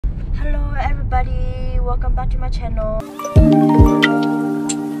Hello everybody, welcome back to my channel.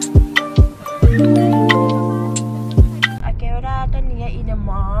 Akira tania in the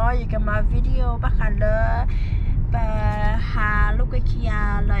mall, you can my video back color but look at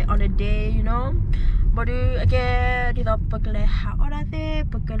here like on the day, you know. But again di pagale ha ora te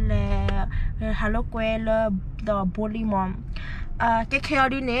pagale hello quella the bully mom. Cái khéo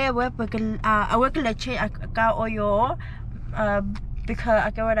đi nè với pagale với cái lệ chơi cao oyo because I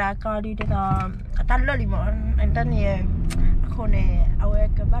get that car did tan loli mo and then yeah khone awe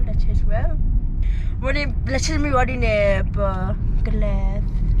ka ba la chase well when la chase me wadi ne pa kle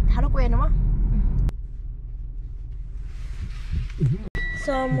thalo ko eno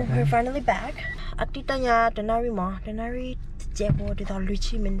so we're finally back atita nya denari jebo de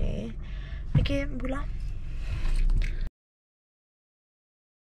luchi mene okay bula.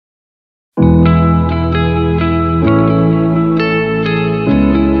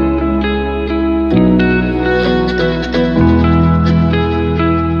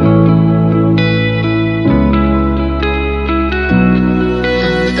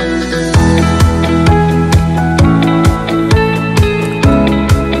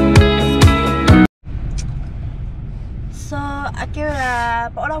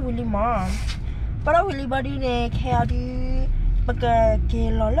 Para Willy body ne kaya di pagka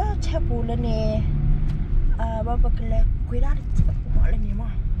kilo la chapu la ne babakle kuida la ne ma.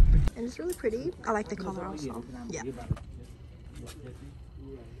 And it's really pretty. I like the color also. Yeah.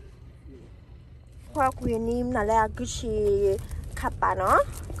 Qua quyền nim là Gucci kappa no.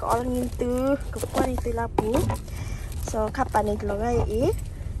 Có nim tư, có qua nim tư la pu. So kappa ne lo ga yi.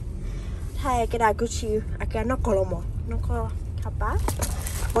 Thay cái da Gucci aka nó kolomo, nó có kappa.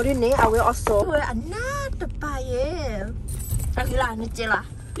 Body này I will also wear another pair. Lagi lah ni je lah.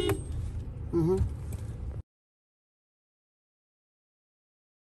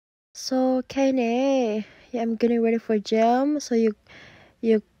 So okay ne, I'm getting ready for gym. So you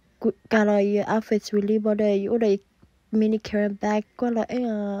got all your outfits really body you order mini carry bag qua là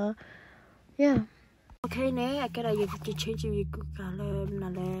yeah. Okay ne, I gotta you change you got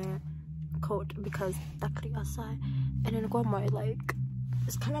coat because that clean outside and then go my like.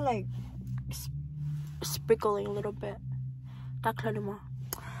 It's kind of like sprinkling a little bit. That kind of more.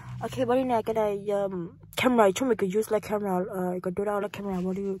 Okay, but now I get a camera. You could use like camera. You could do that on the camera.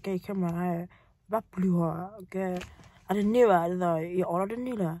 What do you get camera? What blue? Okay, I didn't know that. You already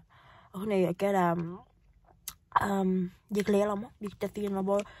knew that. Okay, I get you clear lắm. You get the thing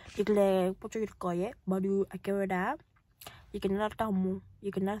about you clear. Put your coy. But you I get that. You can not tell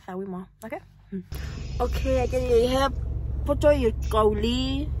you can not say we more. Okay. Okay, I get you have. Put your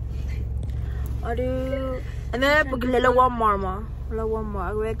Gauli. And then put a little one more.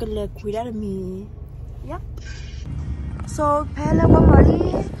 I regular quit at me. Yep. So, Pella one more.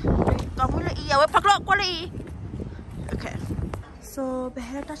 Okay. So,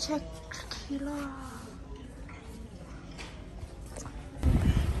 Beheta check kilo.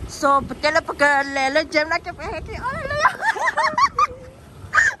 So, Patella Pagala Gem like a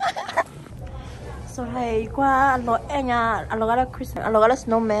So hey, qua a lot of Christmas, a lot of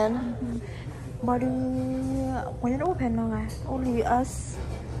snowman. But when it open, only us.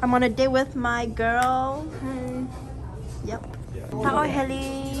 I'm on a date with my girl. Yep. Tao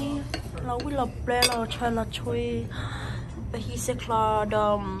Heli, we love bread or chola choy. But he said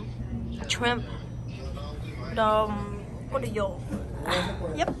shrimp. What do you?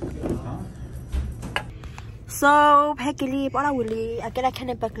 Yep. So, Peggy, Bala Willy, I get a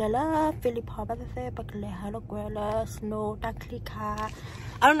candy bagla, Philip Hobart, Bagla, Haloguela, Snow, Duckly car.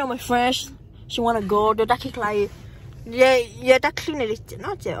 I don't know my French. She wanna go, the ducky like, yeah, that clean it is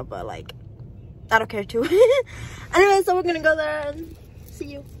not jail, but like, I don't care too. Anyway, so we're gonna go there and see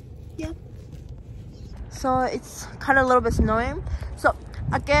you. Yeah. So, it's kind of a little bit snowing. So,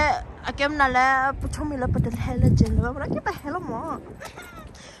 I get Nala, put me up at the hell agenda, but I get the hell more.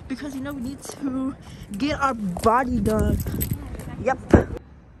 Because you know we need to get our body done. Yep.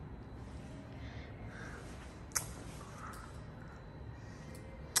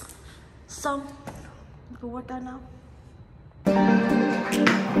 So we can work that now.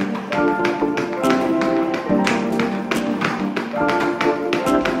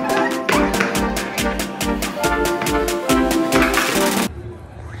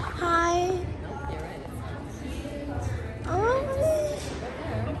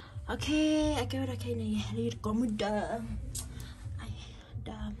 Okay, I get okay này, đi có một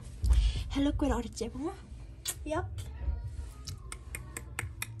hello quên ở đẹp không? Yep.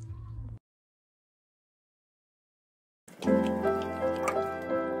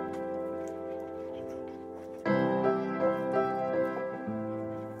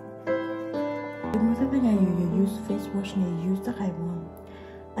 something you use face wash and you use the high one.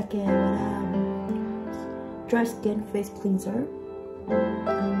 Again, dry skin face cleanser. I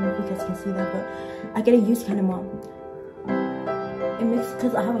don't know if you guys can see that, but I gotta use kind of more. It makes,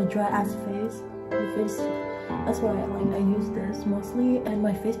 because I have a dry ass face. That's why I use this mostly, and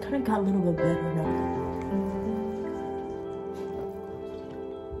my face kind of got a little bit better now.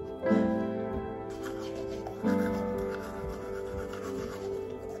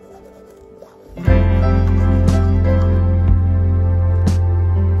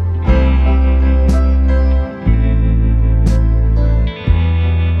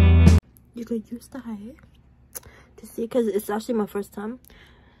 You could use the hair to see, because it's actually my first time,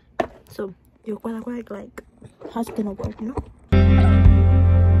 so you're quite like how's it gonna work, you know?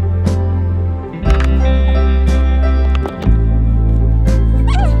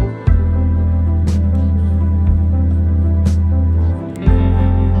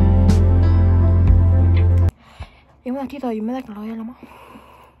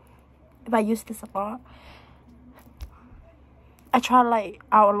 If I use this a lot, I try like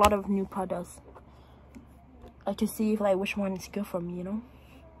out a lot of new products, like to see if like which one is good for me, you know.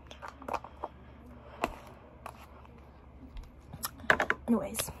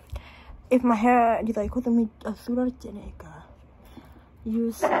 Anyways, if my hair use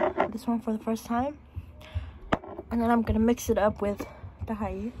this one for the first time, and then I'm gonna mix it up with the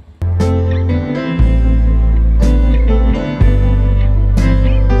hair.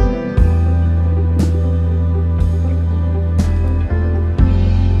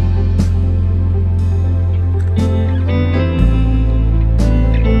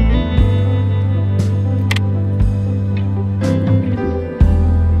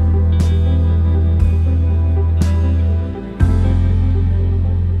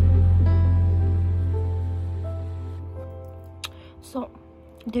 So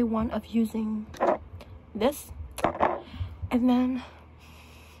day one of using this, and then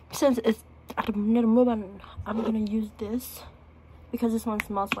since it's at the moment, I'm gonna use this because this one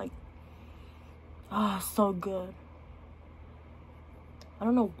smells like so good. I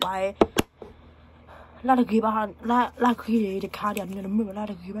don't know why. I don't know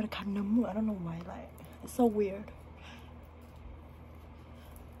why, like it's so weird,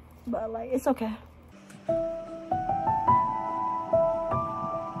 but like it's okay.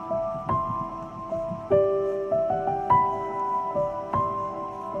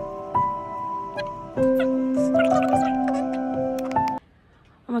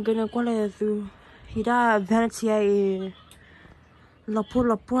 Oh my goodness, qual é isso? Hira vanity aí.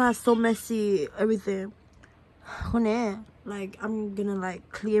 Lapo so messy, everything. Like I'm gonna like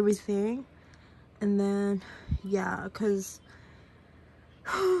clear everything, and then yeah, cause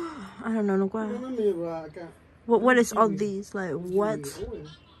I don't know what is all these, like what?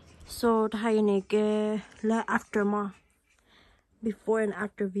 So the after ma, before and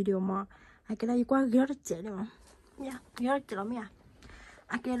after video ma. I can you go get it, yeah, you're telling me.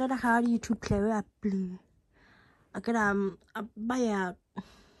 I can let her YouTube play a play. I can buy a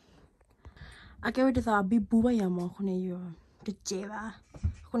I can read the big booba yamo when you the jeva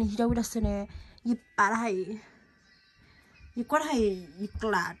when you don't listen. You parai you got a you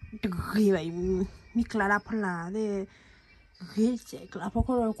glad to give me glad up la the great clap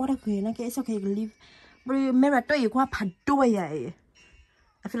or what a green. I guess okay, leave. But remember, you go up a doy.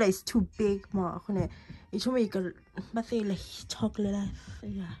 I feel like it's too big more. It's only but they like chocolate,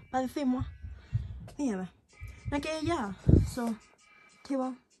 yeah. But the thing more, yeah. Okay, yeah. So,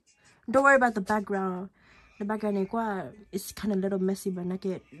 table. Don't worry about the background. The background is kind of a little messy, but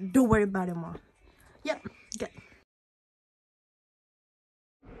don't worry about it more. Yep. Good.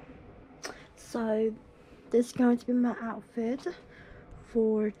 So, this is going to be my outfit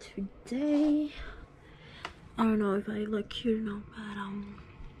for today. I don't know if I look cute or not, but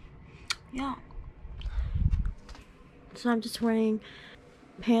yeah. So I'm just wearing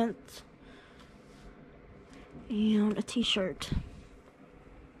pants and a t-shirt.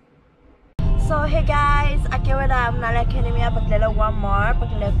 So hey guys, I came with Nala Academy but one more but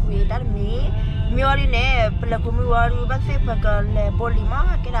we that me already ne but we were but say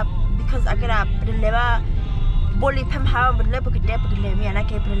bolima get up because I get up the lever bolly pem how but level get up me and I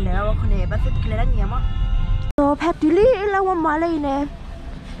kept the level but it's clear and so Patili la one male.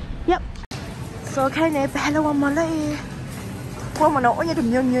 Yep. So kind of hello one male. Come on, only the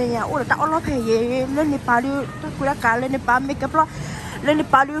million ya or the all of hey, let me palu, let me pa make a block, let me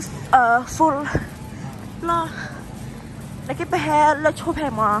palu full law. Like a hair, let's hope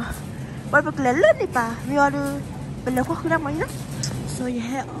him more. But let me pa, we are the local. So So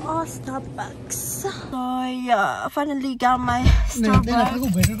yeah, all Starbucks. So yeah, finally got my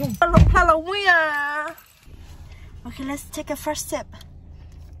Starbucks. Halloween. Okay, let's take a first sip.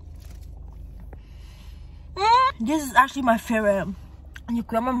 This is actually my favorite. And you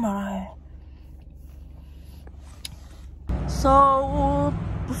grab my. So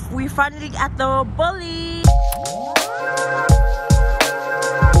we finally at the bully.